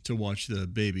Pete to watch the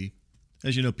baby.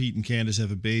 As you know, Pete and Candace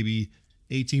have a baby,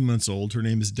 18 months old. Her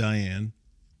name is Diane.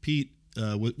 Pete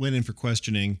went in for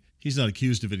questioning. He's not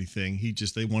accused of anything.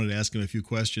 They wanted to ask him a few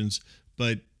questions,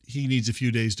 but he needs a few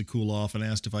days to cool off and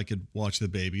asked if I could watch the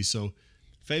baby. So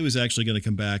Faye was actually going to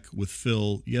come back with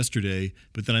Phil yesterday,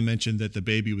 but then I mentioned that the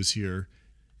baby was here,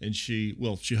 and she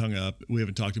hung up. We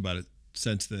haven't talked about it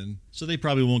since then. So they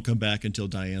probably won't come back until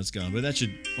Diane's gone, but that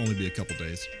should only be a couple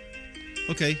days.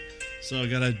 Okay, so I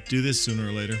got to do this sooner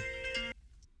or later.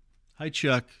 Hi,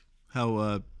 Chuck.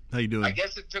 How How you doing? I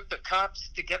guess it took the cops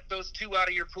to get those two out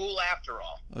of your pool after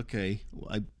all. Okay,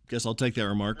 well, I guess I'll take that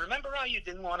remark. Remember how you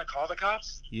didn't want to call the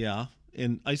cops? Yeah,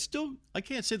 and I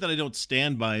can't say that I don't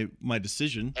stand by my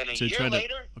decision And a to year try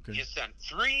later, to. Okay. you sent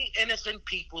 3 innocent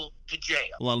people to jail.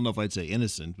 Well, I don't know if I'd say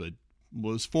innocent, but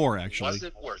was 4 actually. Was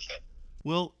it worth it?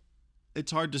 Well,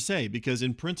 it's hard to say because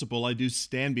in principle I do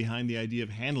stand behind the idea of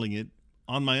handling it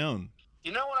on my own.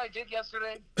 You know what I did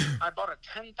yesterday? I bought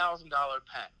a $10,000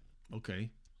 pen. Okay.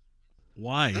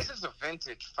 Why? This is a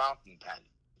vintage fountain pen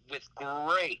with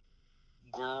great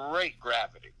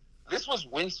gravity. This was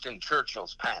Winston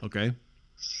Churchill's pen. Okay.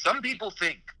 Some people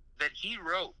think that he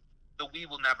wrote the "We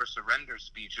Will Never Surrender"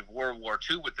 speech of World War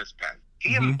II with this pen.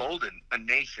 He emboldened a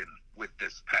nation with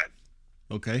this pen.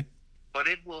 Okay. But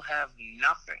it will have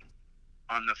nothing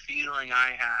on the feeling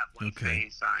I have when Faye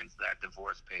signs that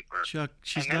divorce paper. Chuck,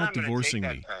 she's And then not I'm gonna divorcing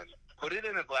take me. that pen, put it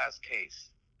in a glass case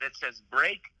that says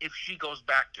 "break" if she goes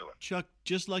back to it. Chuck,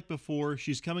 just like before,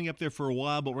 she's coming up there for a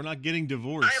while, but we're not getting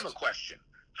divorced. I have a question.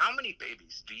 How many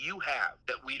babies do you have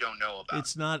that we don't know about?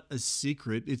 It's not a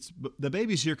secret. The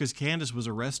baby's here because Candace was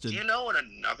arrested. Do you know what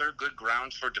another good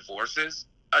grounds for divorce is?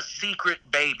 A secret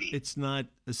baby. It's not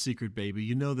a secret baby.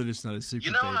 You know that it's not a secret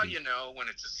You know baby. how you know when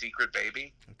it's a secret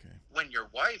baby? Okay. When your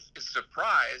wife is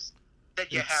surprised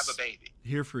that you have a baby.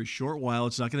 Here for a short while.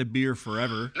 It's not going to be here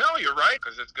forever. No, you're right,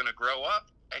 because it's going to grow up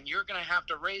and you're going to have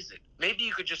to raise it. Maybe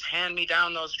you could just hand me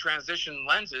down those transition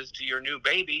lenses to your new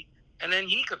baby, and then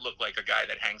he could look like a guy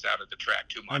that hangs out at the track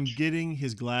too much. I'm getting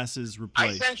his glasses I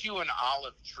replaced. sent you an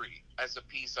olive tree as a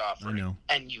peace offering, I know.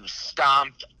 and you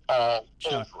stomped all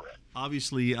Chuck, over it.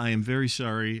 Obviously, I am very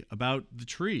sorry about the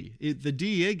tree. The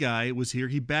DEA guy was here.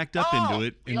 He backed up into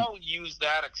it. We all use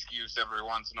that excuse every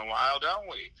once in a while, don't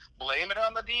we? Blame it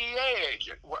on the DEA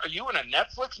agent. Are you in a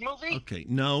Netflix movie? Okay,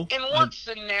 no. In what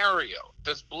scenario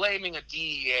does blaming a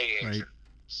DEA agent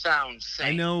sound sane?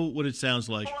 I know what it sounds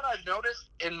like. You know what I've noticed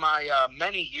in my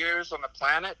many years on the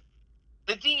planet?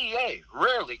 The DEA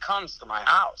rarely comes to my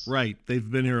house. Right. They've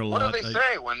been here a lot. What do they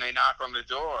say when they knock on the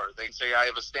door? They say, "I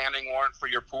have a standing warrant for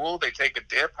your pool." They take a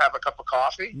dip, have a cup of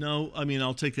coffee. No, I mean,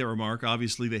 I'll take that remark.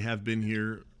 Obviously, they have been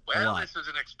here a Well, lot. this is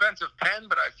an expensive pen,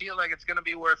 but I feel like it's going to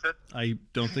be worth it. I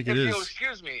don't think If it you'll is.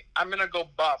 excuse me, I'm going to go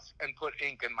buff and put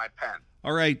ink in my pen.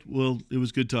 All right. Well, it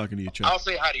was good talking to you, Chuck. I'll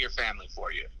say hi to your family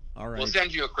for you. All right. We'll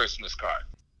send you a Christmas card.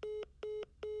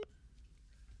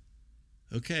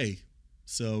 Okay.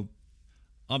 So,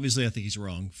 obviously, I think he's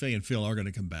wrong. Faye and Phil are going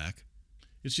to come back.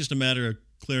 It's just a matter of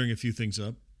clearing a few things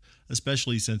up,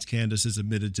 especially since Candace has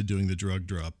admitted to doing the drug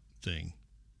drop thing.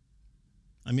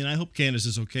 I mean, I hope Candace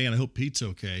is okay, and I hope Pete's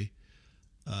okay.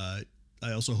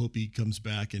 I also hope he comes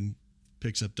back and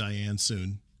picks up Diane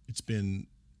soon. It's been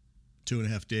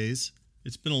 2.5 days.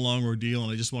 It's been a long ordeal,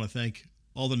 and I just want to thank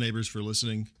all the neighbors for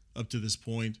listening up to this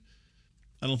point.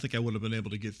 I don't think I would have been able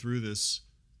to get through this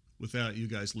without you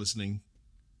guys listening,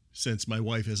 since my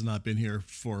wife has not been here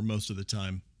for most of the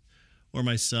time, or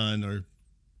my son, or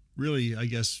really, I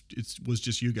guess it was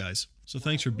just you guys. So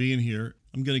thanks for being here.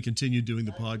 I'm going to continue doing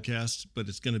the podcast, but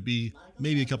it's going to be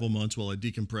maybe a couple months while I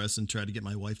decompress and try to get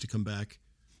my wife to come back.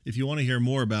 If you want to hear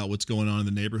more about what's going on in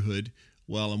the neighborhood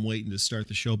while I'm waiting to start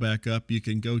the show back up, you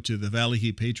can go to the Valley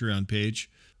Heat Patreon page,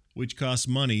 which costs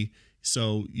money,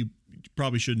 so you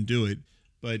probably shouldn't do it.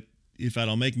 But if I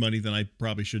don't make money, then I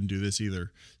probably shouldn't do this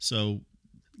either. So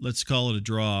let's call it a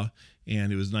draw,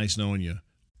 and it was nice knowing you.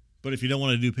 But if you don't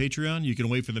want to do Patreon, you can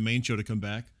wait for the main show to come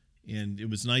back. And it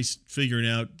was nice figuring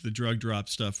out the drug drop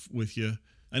stuff with you.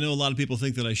 I know a lot of people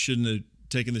think that I shouldn't have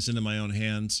taken this into my own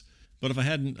hands. But if I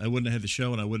hadn't, I wouldn't have had the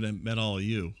show, and I wouldn't have met all of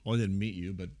you. Well, I didn't meet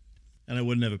you, and I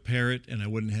wouldn't have a parrot, and I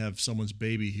wouldn't have someone's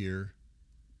baby here.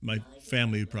 My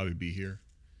family would probably be here.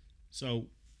 So,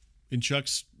 in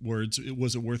Chuck's words,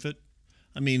 was it worth it?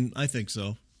 I mean, I think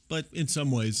so. But in some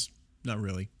ways, not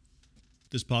really.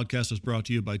 This podcast was brought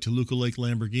to you by Toluca Lake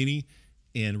Lamborghini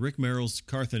and Rick Merrill's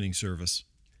car thinning service.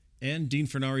 And Dean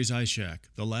Fernari's Ice Shack,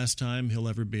 the last time he'll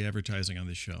ever be advertising on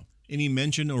this show. Any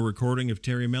mention or recording of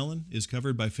Terry Mellon is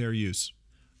covered by fair use.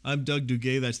 I'm Doug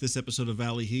Duguay. That's this episode of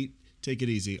Valley Heat. Take it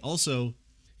easy. Also,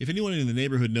 if anyone in the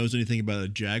neighborhood knows anything about a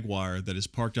Jaguar that is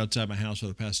parked outside my house for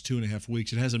the past 2.5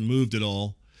 weeks, it hasn't moved at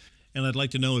all, and I'd like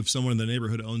to know if someone in the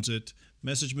neighborhood owns it,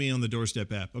 message me on the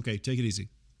Doorstep app. Okay, take it easy.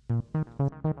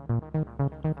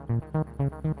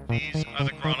 These are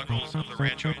the Chronicles of the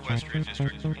Rancho Equestrian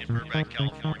District in Burbank,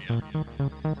 California.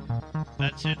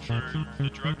 That's it for the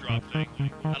drug drop thing.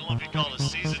 I don't know if you call it a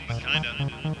season, but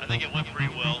kinda. I think it went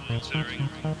pretty well, considering.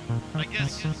 I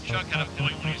guess Chuck had a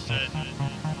point when he said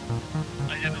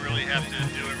I didn't really have to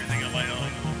do everything on my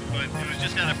own, but it was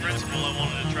just kind of principle. I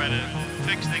wanted to try to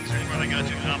fix things before they got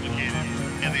too complicated,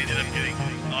 and they ended up getting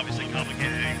obviously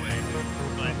complicated anyway.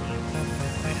 But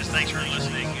just thanks for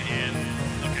listening, and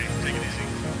okay, take it easy.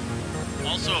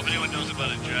 Also, if anyone knows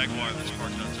about a Jaguar that's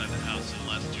parked outside the house in the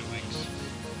last 2 weeks,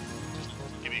 just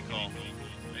give me a call.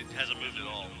 It hasn't moved at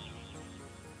all.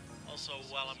 Also,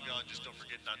 while I'm gone, just don't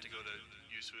forget not to go to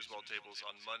use foosball tables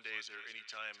on Mondays or any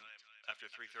time after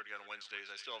 3:30 on Wednesdays.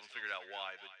 I still haven't figured out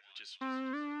why, but just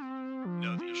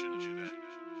know that you shouldn't do that.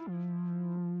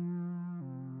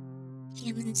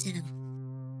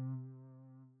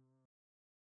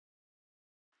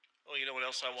 Well, you know what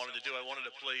else I wanted to do? I wanted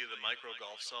to play you the micro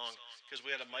golf song, because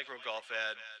we had a micro golf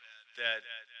ad that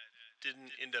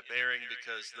didn't end up airing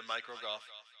because the micro golf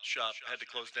shop had to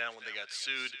close down when they got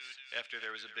sued after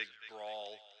there was a big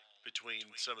brawl between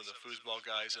some of the foosball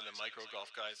guys and the micro golf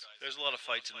guys. There's a lot of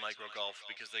fights in micro golf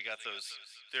because they got those,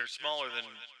 they're smaller than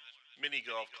mini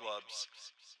golf clubs.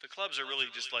 The clubs are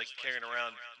really just like carrying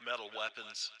around metal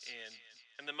weapons,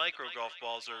 and the micro golf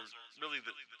balls are really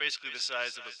basically the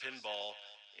size of a pinball.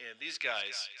 And these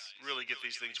guys really get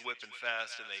these things whipping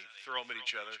fast, and they throw them at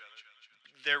each other.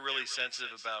 They're really sensitive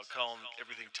about calling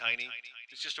everything tiny.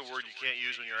 It's just a word you can't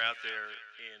use when you're out there,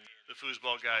 and the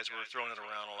foosball guys were throwing it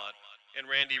around a lot. And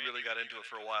Randy really got into it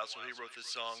for a while, so he wrote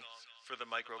this song for the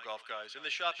micro golf guys. And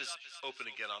the shop is open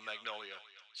again on Magnolia.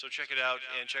 So check it out,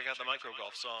 and check out the micro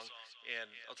golf song, and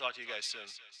I'll talk to you guys soon.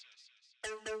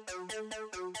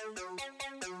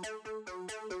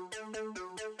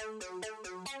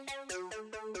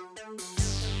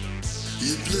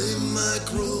 You play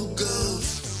micro golf,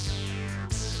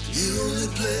 you only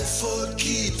play for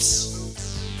keeps.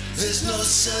 There's no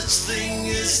such thing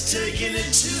as taking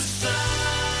it too far.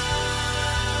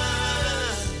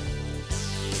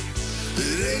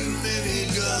 It ain't mini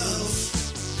golf,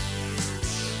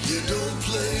 you don't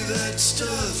play that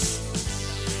stuff.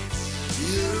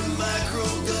 You're a micro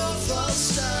golf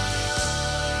all-star.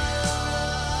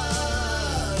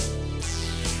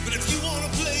 But if you want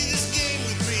to play this game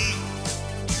with me,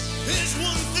 there's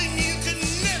one thing you can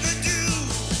never do.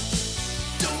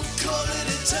 Don't call it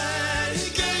a tiny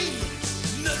game.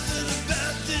 Nothing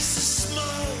about this is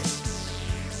small.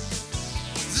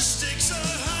 The stakes are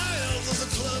high, although the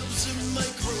clubs are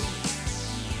micro.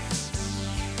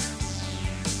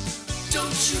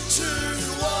 Don't you turn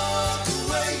and walk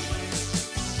away.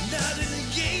 Not in a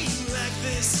game like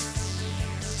this.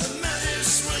 I'm out here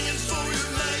swinging for your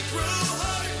micro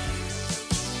heart,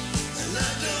 and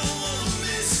I don't want to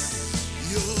miss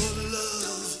your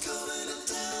love.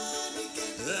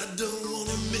 I don't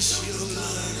want to miss your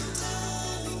love.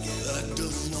 I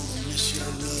don't want to miss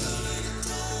your love.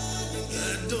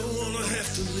 I don't want to have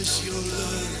to miss your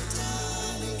love.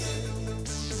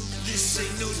 This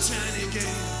ain't no tiny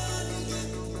game.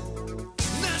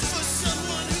 Not for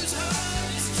someone whose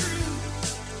heart is true.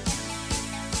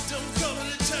 Don't call it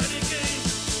a tiny game.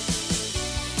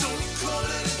 Don't call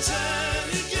it a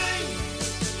tiny game.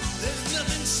 There's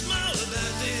nothing small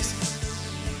about this.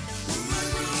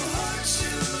 Micro hearts in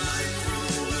a micro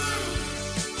world,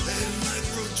 and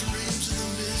micro dreams in the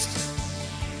mist.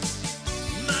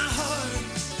 My heart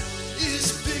is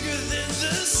bigger than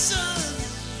the sun.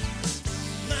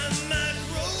 My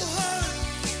micro heart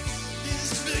is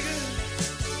bigger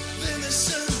than the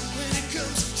sun. When it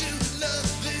comes to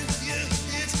loving you,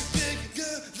 it's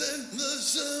bigger than the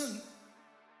sun.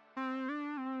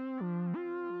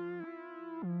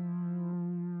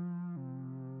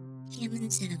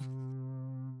 Cameron Cinema.